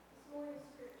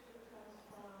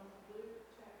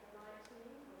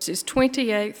verses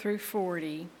 28 through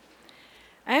 40.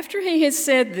 After he had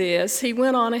said this, he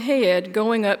went on ahead,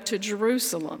 going up to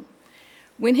Jerusalem.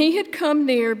 When he had come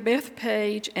near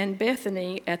Bethpage and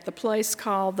Bethany at the place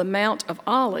called the Mount of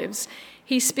Olives,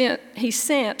 he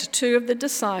sent two of the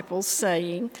disciples,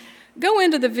 saying, "Go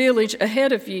into the village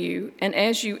ahead of you, and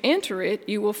as you enter it,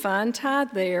 you will find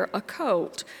tied there a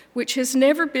colt which has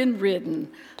never been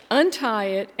ridden. Untie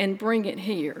it and bring it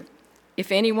here. If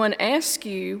anyone asks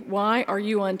you, 'Why are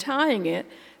you untying it?'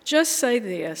 just say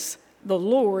this, 'The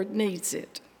Lord needs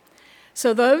it.'"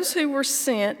 So those who were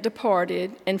sent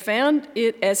departed and found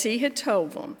it as he had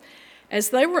told them. As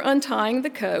they were untying the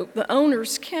colt, the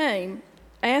owners came,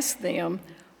 asked them,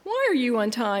 "Why are you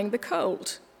untying the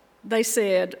colt?" They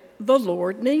said, "The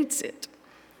Lord needs it."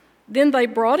 Then they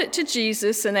brought it to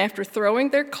Jesus, and after throwing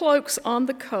their cloaks on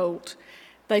the colt,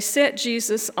 they set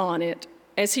Jesus on it.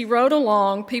 As he rode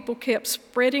along, people kept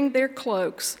spreading their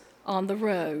cloaks on the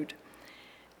road.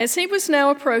 As he was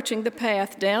now approaching the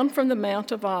path down from the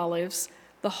Mount of Olives,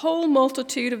 the whole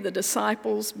multitude of the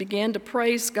disciples began to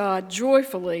praise God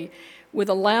joyfully with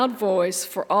a loud voice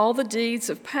for all the deeds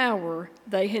of power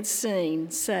they had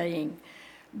seen, saying,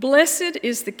 "Blessed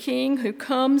is the King who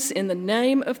comes in the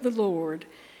name of the Lord.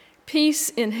 Peace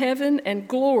in heaven and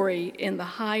glory in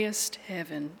the highest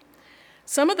heaven."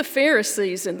 Some of the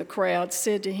Pharisees in the crowd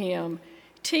said to him,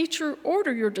 "Teacher,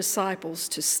 order your disciples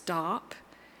to stop."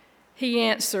 He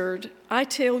answered, "I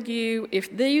tell you,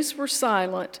 if these were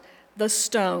silent, the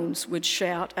stones would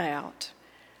shout out."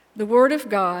 The word of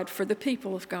God for the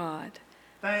people of God.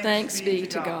 Thanks be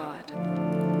to God.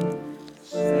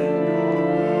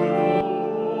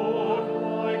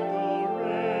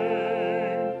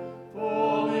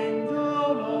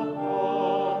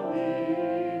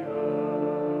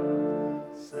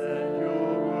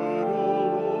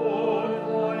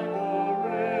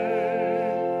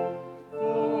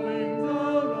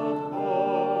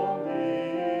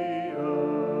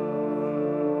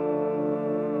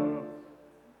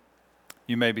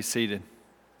 You may be seated.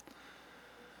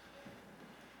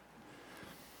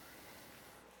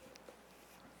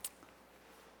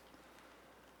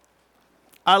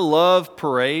 I love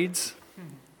parades.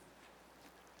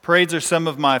 Parades are some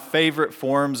of my favorite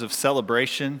forms of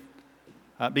celebration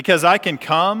because I can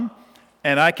come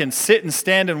and I can sit and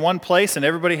stand in one place and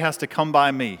everybody has to come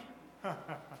by me.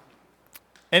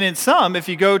 And in some, if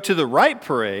you go to the right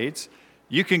parades,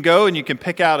 you can go and you can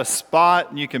pick out a spot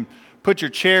and you can put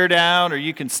your chair down or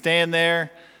you can stand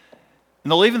there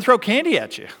and they'll even throw candy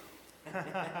at you.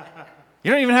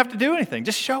 You don't even have to do anything.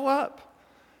 Just show up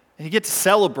and you get to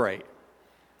celebrate.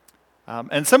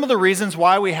 And some of the reasons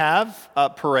why we have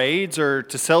parades are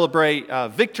to celebrate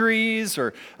victories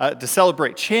or to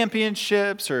celebrate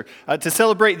championships or to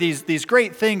celebrate these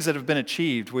great things that have been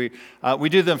achieved. We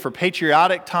do them for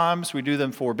patriotic times. We do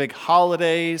them for big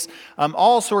holidays,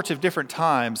 all sorts of different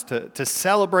times to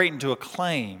celebrate and to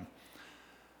acclaim.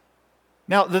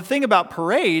 Now, the thing about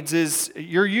parades is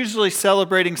you're usually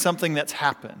celebrating something that's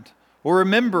happened, or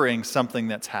remembering something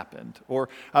that's happened, or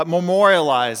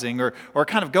memorializing, or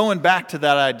kind of going back to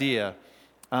that idea.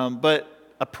 But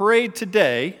a parade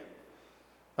today,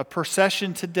 a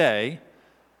procession today,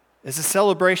 is a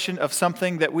celebration of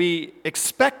something that we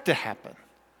expect to happen,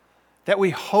 that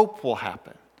we hope will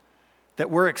happen, that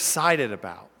we're excited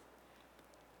about.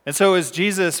 And so as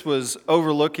Jesus was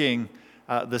overlooking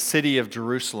the city of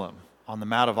Jerusalem on the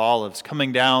Mount of Olives,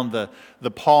 coming down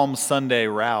the Palm Sunday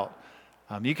route,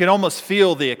 you can almost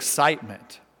feel the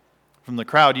excitement from the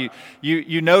crowd.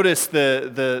 You notice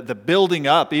the building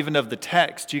up even of the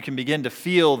text. You can begin to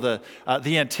feel the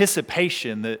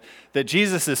anticipation that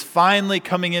Jesus is finally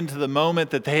coming into the moment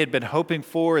that they had been hoping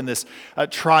for in this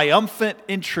triumphant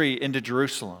entry into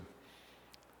Jerusalem.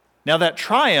 Now that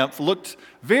triumph looked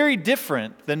very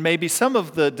different than maybe some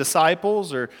of the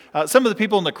disciples or some of the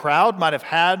people in the crowd might have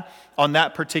had on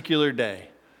that particular day.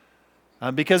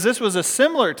 Because this was a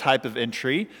similar type of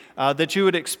entry that you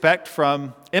would expect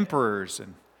from emperors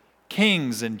and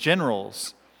kings and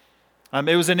generals.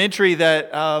 It was an entry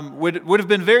that would have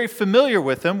been very familiar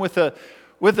with them, with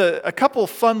a couple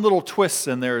fun little twists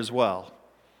in there as well.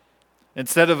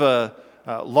 Instead of a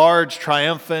large,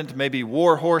 triumphant, maybe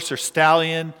war horse or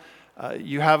stallion,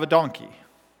 you have a donkey.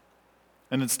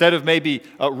 And instead of maybe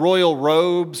royal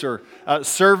robes or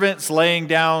servants laying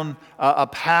down a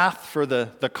path for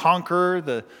the conqueror,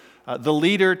 the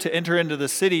leader to enter into the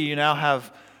city, you now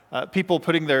have people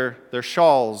putting their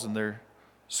shawls and their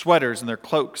sweaters and their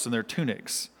cloaks and their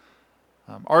tunics,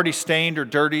 already stained or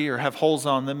dirty or have holes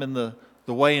on them in the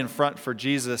way in front for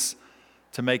Jesus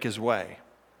to make his way.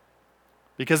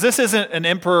 Because this isn't an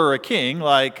emperor or a king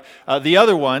like the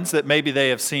other ones that maybe they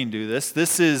have seen do this.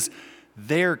 This is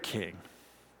their king.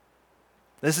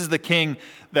 This is the king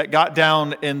that got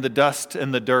down in the dust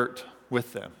and the dirt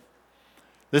with them.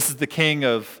 This is the king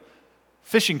of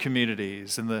fishing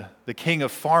communities and the king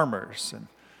of farmers. And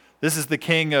this is the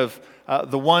king of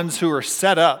the ones who are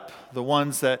set up, the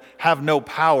ones that have no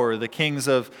power, the kings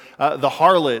of the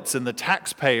harlots and the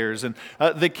taxpayers, and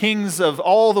the kings of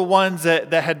all the ones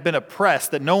that had been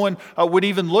oppressed, that no one would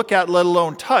even look at, let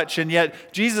alone touch. And yet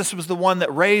Jesus was the one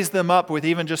that raised them up with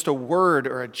even just a word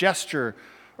or a gesture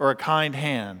or a kind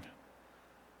hand.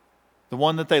 The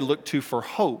one that they looked to for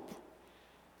hope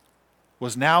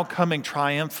was now coming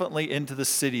triumphantly into the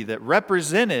city that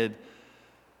represented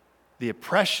the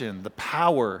oppression, the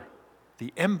power,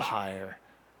 the empire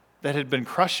that had been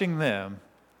crushing them.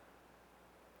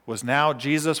 Was now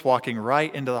Jesus walking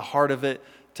right into the heart of it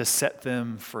to set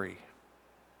them free.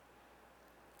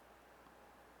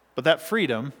 But that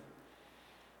freedom,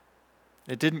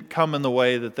 it didn't come in the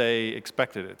way that they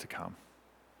expected it to come.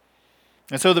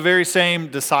 And so the very same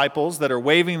disciples that are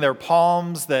waving their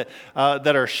palms, that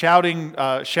are shouting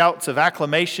shouts of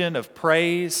acclamation, of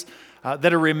praise,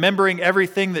 that are remembering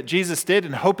everything that Jesus did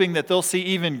and hoping that they'll see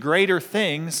even greater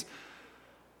things,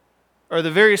 are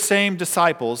the very same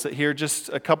disciples that here just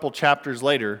a couple chapters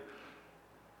later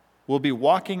will be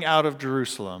walking out of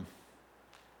Jerusalem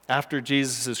after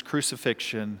Jesus'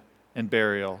 crucifixion and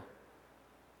burial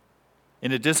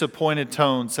in a disappointed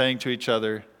tone, saying to each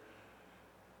other,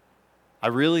 I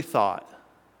really thought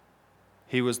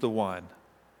he was the one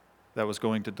that was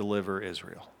going to deliver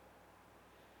Israel.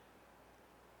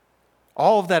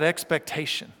 All of that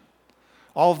expectation,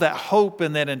 all of that hope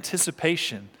and that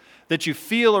anticipation that you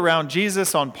feel around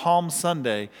Jesus on Palm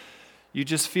Sunday, you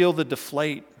just feel the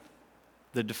deflate,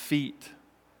 the defeat,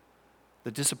 the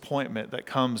disappointment that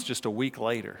comes just a week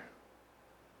later.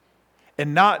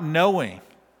 And not knowing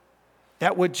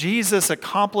that what Jesus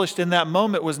accomplished in that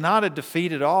moment was not a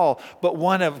defeat at all, but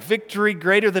one of victory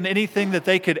greater than anything that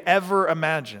they could ever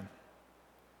imagine.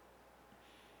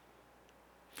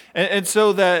 And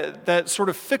so that sort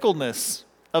of fickleness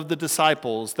of the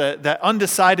disciples, that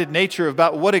undecided nature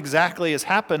about what exactly has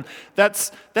happened,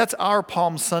 that's our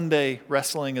Palm Sunday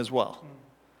wrestling as well.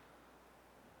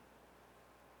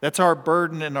 That's our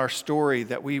burden and our story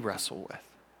that we wrestle with.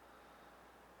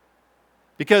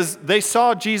 Because they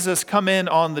saw Jesus come in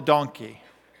on the donkey,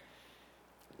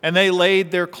 and they laid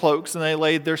their cloaks and they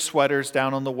laid their sweaters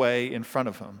down on the way in front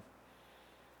of him.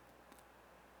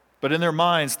 But in their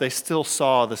minds, they still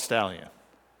saw the stallion.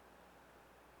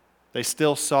 They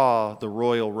still saw the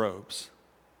royal robes.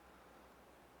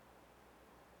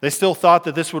 They still thought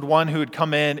that this would one who would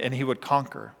come in and he would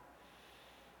conquer.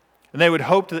 And they would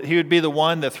hope that he would be the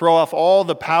one that throw off all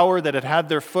the power that had had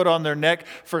their foot on their neck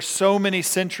for so many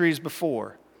centuries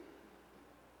before.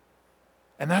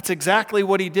 And that's exactly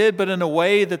what he did, but in a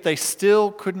way that they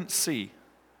still couldn't see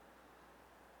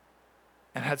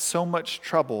and had so much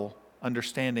trouble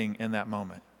understanding in that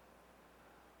moment.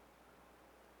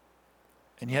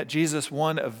 And yet Jesus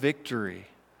won a victory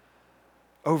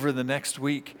over the next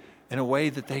week in a way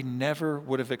that they never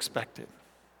would have expected.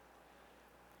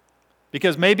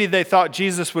 Because maybe they thought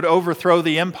Jesus would overthrow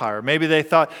the empire. Maybe they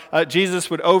thought Jesus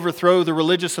would overthrow the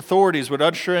religious authorities, would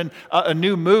usher in a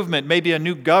new movement, maybe a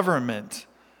new government,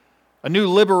 a new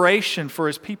liberation for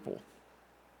his people.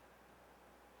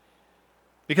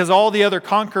 Because all the other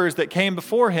conquerors that came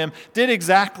before him did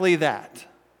exactly that.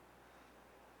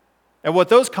 And what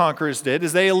those conquerors did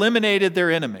is they eliminated their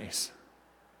enemies.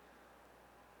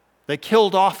 They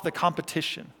killed off the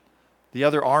competition, the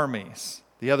other armies,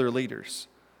 the other leaders.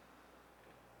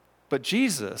 But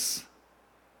Jesus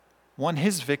won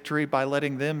his victory by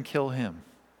letting them kill him.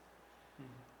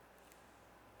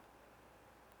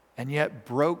 And yet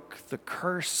broke the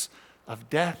curse of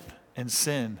death and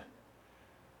sin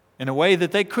in a way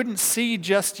that they couldn't see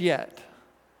just yet,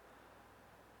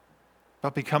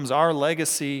 but becomes our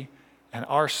legacy and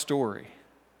our story.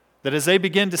 That as they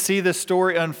begin to see this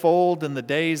story unfold in the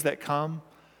days that come,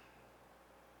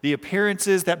 the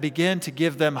appearances that begin to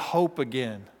give them hope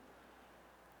again,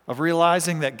 of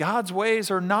realizing that God's ways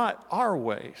are not our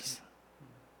ways.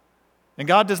 And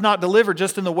God does not deliver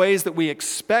just in the ways that we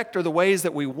expect or the ways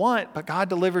that we want, but God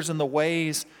delivers in the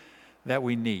ways that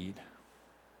we need.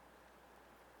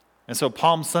 And so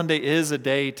Palm Sunday is a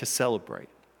day to celebrate.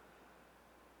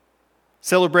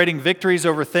 Celebrating victories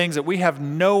over things that we have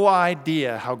no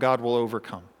idea how God will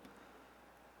overcome.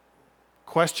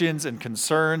 Questions and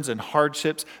concerns and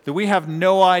hardships that we have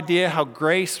no idea how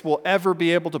grace will ever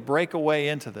be able to break a way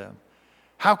into them.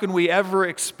 How can we ever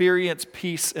experience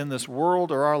peace in this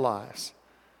world or our lives?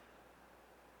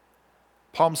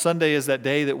 Palm Sunday is that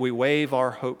day that we wave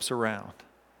our hopes around.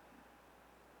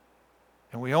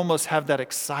 And we almost have that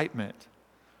excitement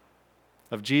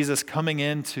of Jesus coming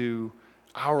into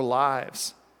our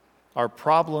lives, our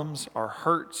problems, our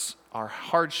hurts, our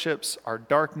hardships, our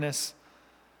darkness,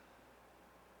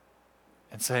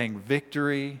 and saying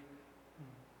victory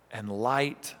and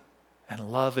light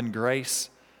and love and grace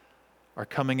are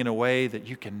coming in a way that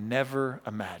you can never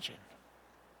imagine.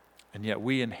 And yet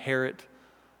we inherit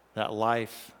that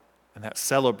life and that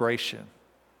celebration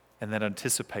and that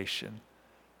anticipation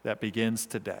that begins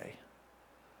today.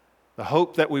 The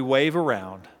hope that we wave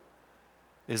around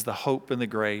is the hope and the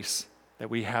grace that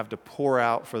we have to pour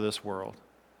out for this world.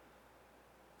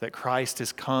 That Christ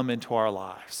has come into our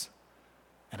lives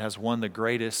and has won the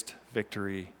greatest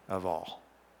victory of all.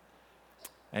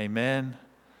 Amen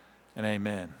and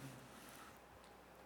amen.